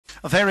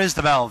There is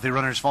the bell. The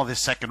runners for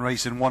this second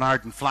race in 1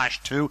 ARDAN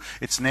Flash. 2,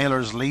 it's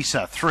NAYLORS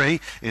LISA. 3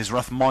 is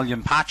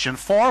RATHMOLYON PATCH. And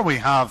 4, we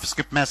have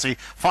SKIP MESSI.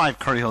 5,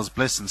 CURRYHILLS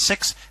BLISS. And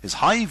 6 is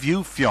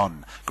HIGHVIEW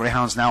FIONN.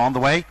 Greyhounds now on the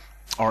way,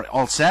 or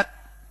all set.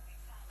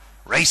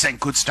 Racing,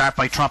 good start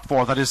by trap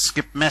 4, that is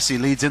SKIP MESSI,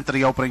 leads into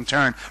the opening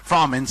turn.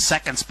 From in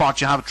second spot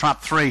you have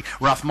trap 3,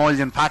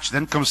 RATHMOLYON PATCH,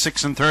 then comes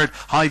 6 and third,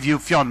 HIGHVIEW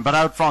FIONN, but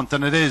out front,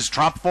 and it is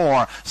trap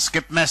 4,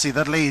 SKIP MESSI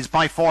that leads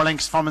by 4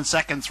 lengths from in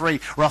second 3,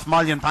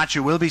 RATHMOLYON PATCH,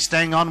 who will be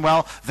staying on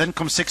well, then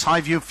comes 6,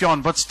 HIGHVIEW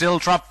FIONN, but still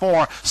trap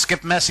 4,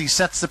 SKIP MESSI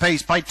sets the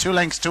pace by 2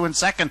 lengths, 2 in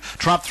second,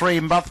 trap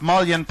 3,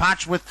 RATHMOLYON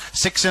PATCH with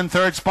 6 in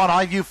third spot,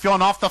 HIGHVIEW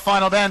FIONN off the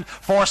final bend,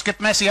 4, SKIP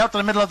MESSI out to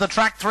the middle of the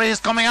track, 3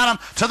 is coming at him,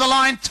 to the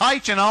line,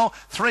 tight, you know,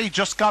 3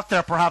 just got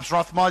there, perhaps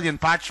RATHMOLYON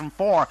PATCH from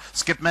 4,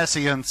 SKIP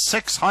MESSI, and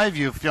 6,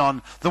 HIGHVIEW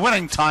FIONN. The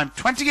winning time,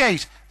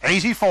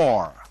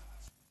 28.84.